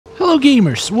Hello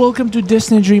gamers, welcome to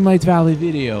Disney Dreamlight Valley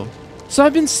video. So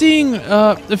I've been seeing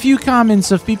a few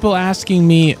comments of people asking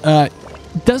me,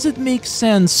 does it make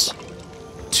sense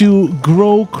to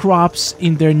grow crops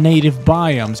in their native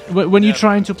biomes? When you're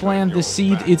trying to plant the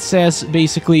seed, it says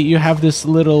basically you have this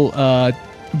little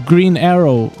green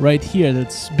arrow right here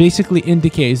that's basically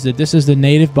indicates that this is the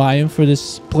native biome for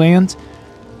this plant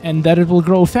and that it will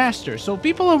grow faster. So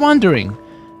people are wondering,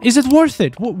 is it worth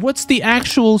it? What's the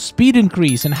actual speed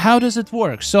increase and how does it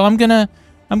work? So I'm gonna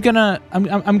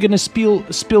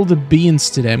spill the beans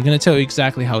today. I'm gonna tell you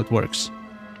exactly how it works.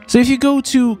 So if you go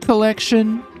to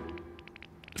collection,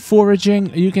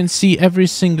 foraging, you can see every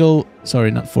single, sorry,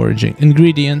 not foraging,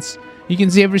 ingredients. You can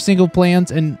see every single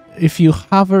plant, and if you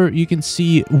hover, you can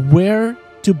see where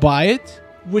to buy it,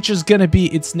 which is gonna be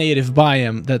its native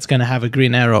biome that's gonna have a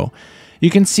green arrow.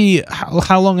 You can see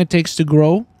how long it takes to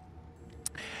grow.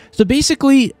 So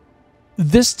basically,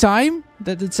 this time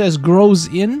that it says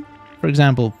grows in, for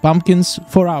example, pumpkins,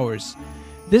 4 hours.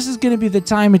 This is going to be the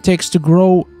time it takes to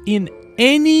grow in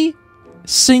any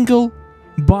single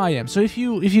biome. So if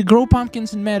you grow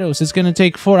pumpkins in meadows, it's going to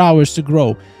take 4 hours to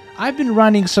grow. I've been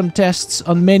running some tests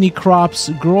on many crops,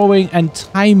 growing and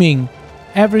timing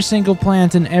every single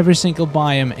plant in every single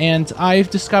biome, and I've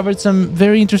discovered some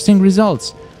very interesting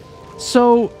results.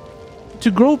 So to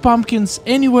grow pumpkins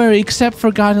anywhere except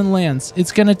Forgotten Lands,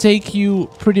 it's gonna take you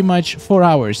pretty much 4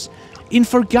 hours. In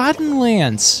Forgotten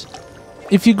Lands,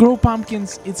 if you grow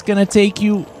pumpkins, it's gonna take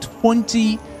you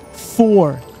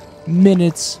 24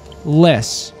 minutes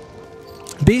less.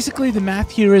 Basically, the math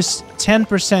here is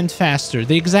 10% faster.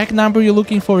 The exact number you're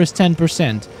looking for is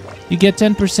 10%. You get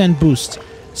 10% boost.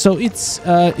 So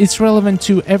it's relevant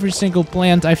to every single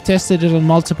plant. I've tested it on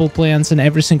multiple plants, and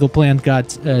every single plant got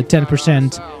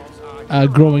 10%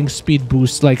 growing speed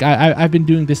boost. Like I've been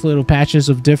doing these little patches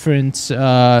of different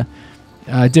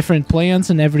plants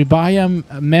in every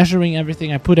biome, measuring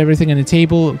everything. I put everything in a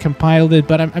table, compiled it,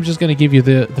 but I'm just gonna give you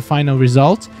the final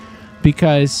result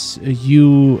because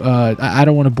I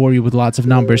don't want to bore you with lots of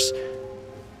numbers.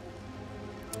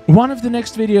 One of the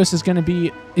next videos is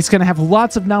it's gonna have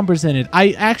lots of numbers in it.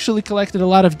 I actually collected a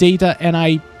lot of data, and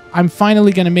I'm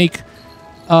finally gonna make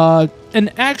an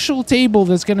actual table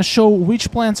that's going to show which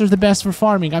plants are the best for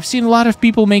farming. I've seen a lot of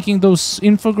people making those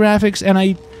infographics, and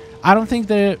I don't think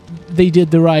that they did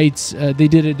it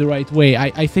the right way.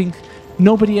 I think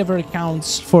nobody ever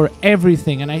accounts for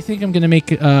everything, and I think I'm going to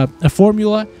make a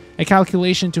formula, a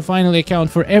calculation to finally account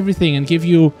for everything and give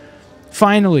you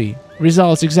finally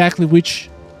results exactly which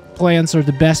plants are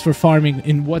the best for farming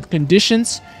in what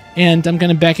conditions. And I'm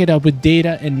going to back it up with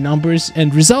data and numbers,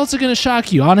 and results are going to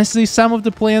shock you. Honestly, some of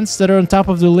the plants that are on top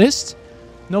of the list,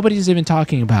 nobody's even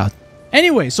talking about.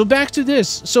 Anyway, so back to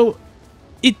this. So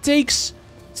it takes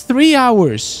 3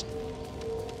 hours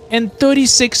and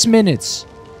 36 minutes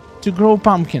to grow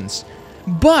pumpkins.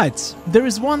 But there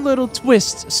is one little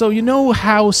twist. So you know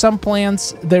how some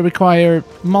plants, they require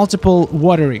multiple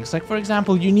waterings. Like, for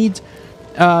example, you need...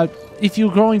 if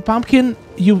you're growing pumpkin,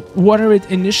 you water it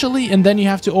initially, and then you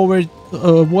have to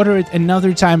water it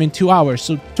another time in 2 hours.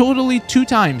 So totally 2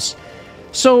 times.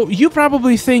 So you're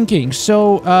probably thinking,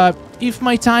 so if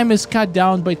my time is cut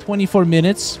down by 24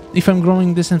 minutes, if I'm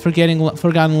growing this in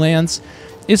Forgotten Lands,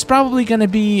 it's probably going to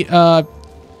be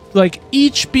like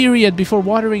each period before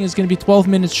watering is going to be 12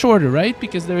 minutes shorter, right?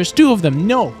 Because there's 2 of them.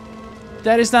 No,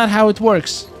 that is not how it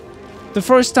works. The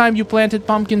first time you planted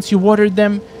pumpkins, you watered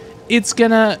them. It's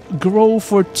gonna grow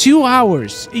for 2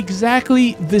 hours,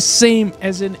 exactly the same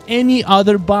as in any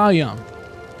other biome.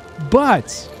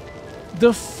 But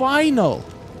the final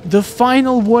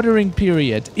watering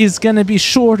period is gonna be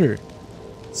shorter.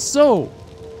 So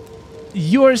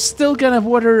you're still gonna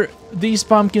water these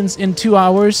pumpkins in 2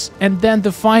 hours, and then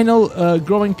the final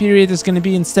growing period is gonna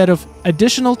be, instead of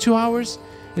additional 2 hours,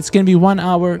 it's gonna be 1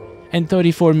 hour and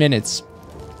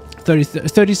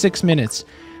 36 minutes.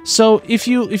 So if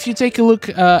you take a look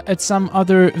at some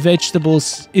other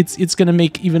vegetables, it's gonna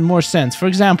make even more sense. For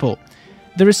example,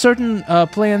 there are certain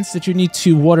plants that you need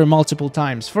to water multiple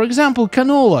times. For example,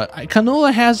 canola.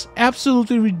 Canola has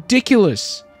absolutely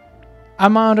ridiculous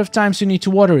amount of times you need to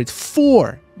water it.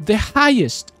 4, the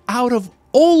highest out of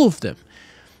all of them.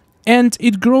 And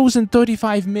it grows in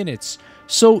 35 minutes.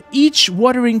 So each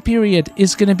watering period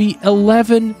is gonna be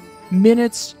 11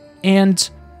 minutes and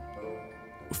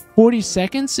 40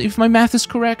 seconds, if my math is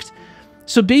correct.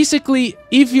 So basically,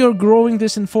 if you're growing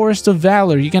this in Forest of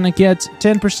Valor, you're gonna get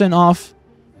 10% off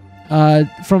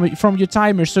from your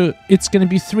timer. So it's gonna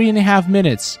be 3.5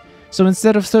 minutes. So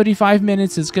instead of 35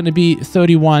 minutes, it's gonna be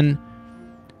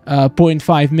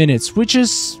 31.5 minutes, which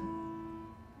is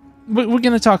we're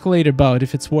gonna talk later about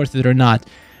if it's worth it or not.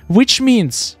 Which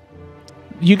means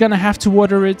you're gonna have to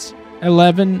water it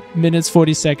 11 minutes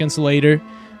 40 seconds later,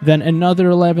 then another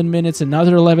 11 minutes,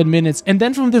 another 11 minutes, and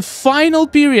then from the final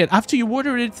period, after you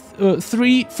water it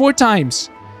 4 times,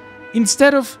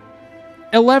 instead of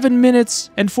 11 minutes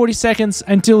and 40 seconds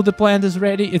until the plant is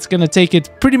ready, it's gonna take it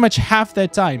pretty much half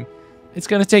that time. It's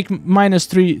gonna take minus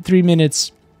 3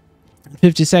 minutes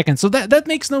 50 seconds. So that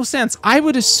makes no sense. I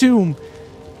would assume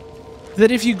that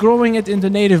if you're growing it in the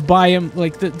native biome,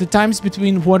 like the times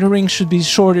between watering should be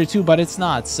shorter too, but it's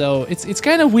not. So it's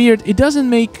kind of weird. It doesn't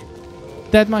make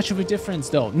that much of a difference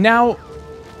though. Now,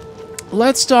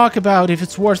 let's talk about if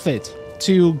it's worth it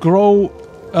to grow.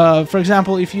 For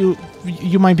example, if you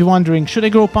might be wondering, should I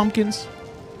grow pumpkins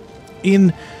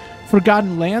in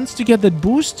Forgotten Lands to get that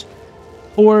boost?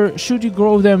 Or should you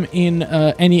grow them in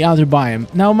any other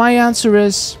biome? Now, my answer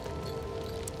is,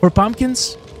 for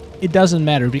pumpkins, it doesn't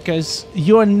matter, because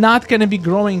you're not going to be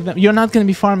growing them. You're not going to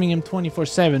be farming them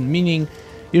 24/7, meaning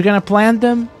you're going to plant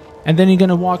them and then you're going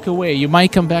to walk away. You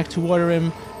might come back to water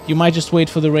them. You might just wait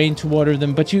for the rain to water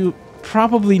them, but you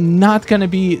probably not going to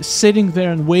be sitting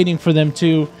there and waiting for them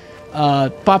to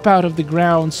pop out of the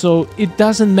ground. So it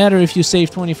doesn't matter if you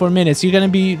save 24 minutes. You're going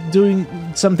to be doing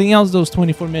something else those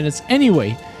 24 minutes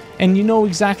anyway. And you know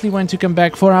exactly when to come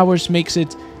back. 4 hours makes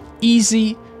it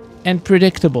easy and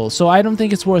predictable. So I don't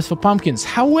think it's worth for pumpkins.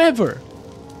 However,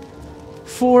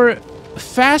 for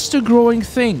faster growing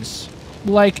things,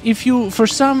 like if you, for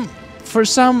some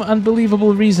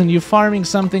unbelievable reason, you're farming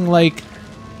something like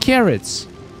carrots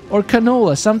or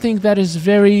canola, something that is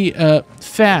very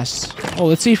fast. Oh,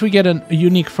 let's see if we get a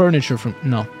unique furniture from...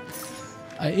 No.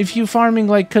 If you're farming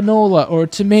like canola or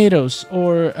tomatoes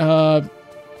or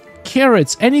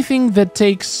carrots, anything that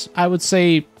takes, I would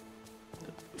say,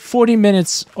 40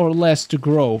 minutes or less to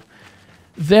grow,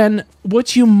 then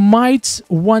what you might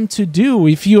want to do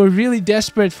if you're really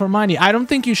desperate for money, I don't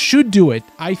think you should do it.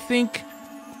 I think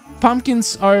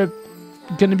pumpkins are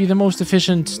going to be the most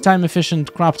efficient,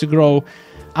 time-efficient crop to grow.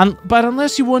 But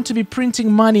unless you want to be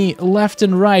printing money left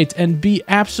and right and be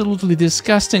absolutely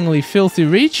disgustingly filthy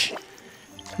rich,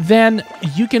 then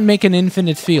you can make an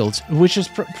infinite field, which is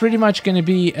pretty much going to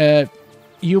be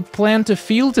you plant a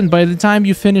field, and by the time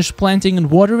you finish planting and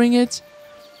watering it,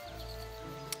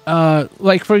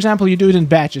 like for example, you do it in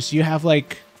batches. You have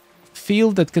like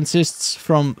field that consists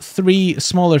from 3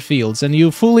 smaller fields, and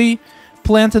you fully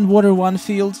plant and water one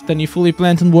field, then you fully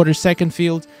plant and water second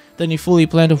field, then you fully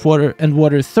plant and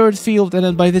water third field, and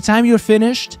then by the time you're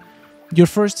finished, your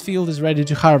first field is ready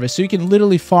to harvest. So you can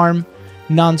literally farm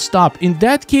non-stop. In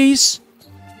that case,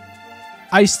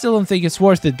 I still don't think it's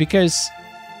worth it, because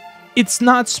it's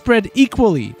not spread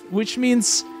equally, which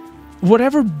means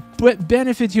whatever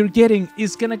benefit you're getting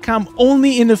is gonna come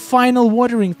only in the final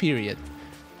watering period.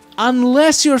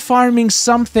 Unless you're farming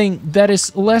something that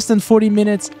is less than 40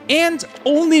 minutes and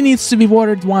only needs to be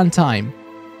watered one time,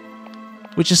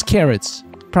 which is carrots.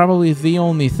 Probably the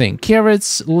only thing.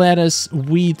 Carrots, lettuce,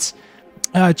 wheat,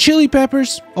 chili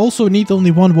peppers also need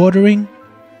only one watering.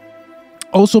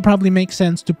 Also probably makes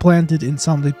sense to plant it in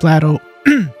Sunlit Plateau.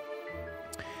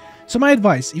 So my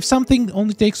advice, if something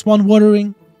only takes one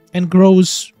watering and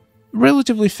grows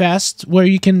relatively fast, where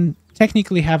you can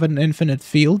technically have an infinite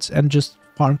field and just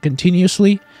farm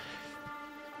continuously,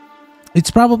 it's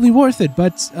probably worth it.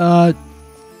 But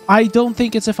I don't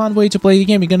think it's a fun way to play the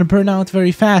game. You're gonna burn out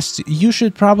very fast. You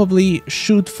should probably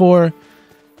shoot for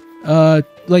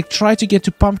like try to get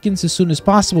to pumpkins as soon as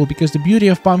possible, because the beauty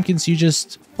of pumpkins, you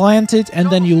just plant it and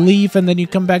then you leave and then you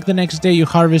come back the next day, you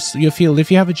harvest your field.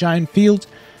 If you have a giant field,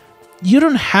 you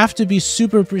don't have to be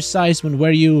super precise when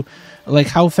where you, like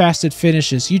how fast it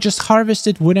finishes. You just harvest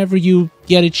it whenever you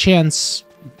get a chance,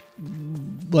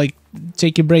 like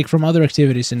take a break from other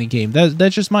activities in the game.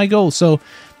 That's just my goal, so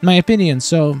my opinion.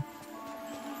 So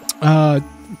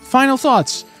final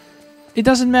thoughts. It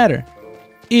doesn't matter.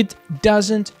 It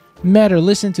doesn't matter.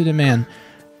 Listen to the man.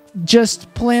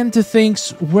 Just plant the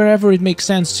things wherever it makes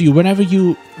sense to you, whenever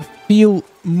you feel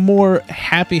more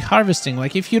happy harvesting.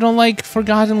 Like if you don't like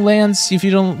Forgotten Lands, if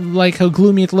you don't like how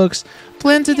gloomy it looks,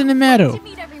 plant it in a meadow.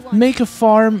 Make a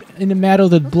farm in a meadow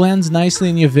that blends nicely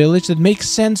in your village, that makes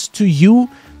sense to you,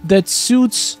 that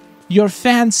suits your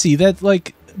fancy,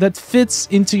 that fits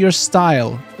into your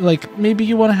style. Like maybe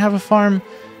you want to have a farm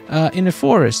in a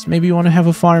forest, maybe you want to have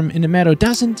a farm in a meadow.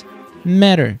 Doesn't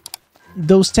matter.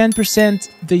 Those 10%,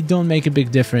 they don't make a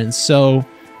big difference. So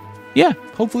yeah,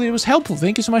 hopefully it was helpful.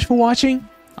 Thank you so much for watching.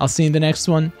 I'll see you in the next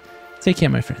one. Take care,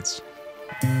 my friends.